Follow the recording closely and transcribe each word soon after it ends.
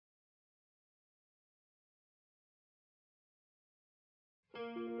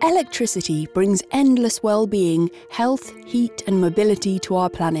Electricity brings endless well-being, health, heat and mobility to our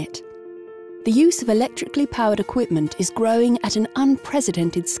planet. The use of electrically powered equipment is growing at an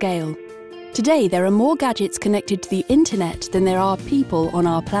unprecedented scale. Today, there are more gadgets connected to the internet than there are people on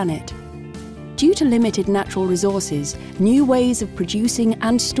our planet. Due to limited natural resources, new ways of producing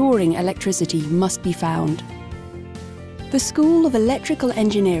and storing electricity must be found. The School of Electrical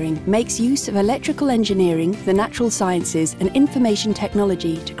Engineering makes use of electrical engineering, the natural sciences and information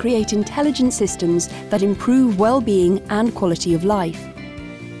technology to create intelligent systems that improve well-being and quality of life.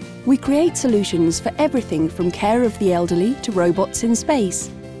 We create solutions for everything from care of the elderly to robots in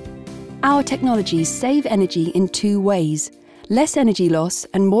space. Our technologies save energy in two ways: less energy loss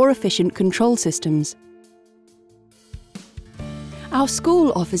and more efficient control systems. Our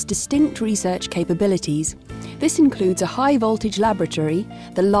school offers distinct research capabilities. This includes a high-voltage laboratory,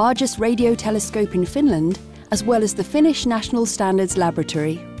 the largest radio telescope in Finland, as well as the Finnish National Standards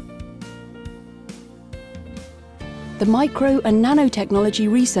Laboratory. The Micro and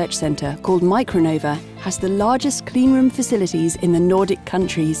Nanotechnology Research Centre, called Micronova, has the largest cleanroom facilities in the Nordic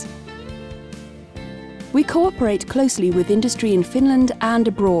countries. We cooperate closely with industry in Finland and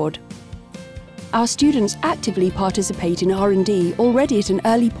abroad. Our students actively participate in R&D already at an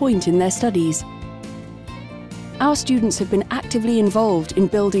early point in their studies. Our students have been actively involved in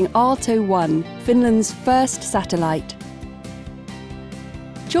building Aalto-1, Finland's first satellite.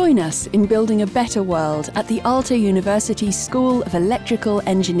 Join us in building a better world at the Aalto University School of Electrical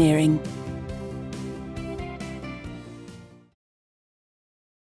Engineering.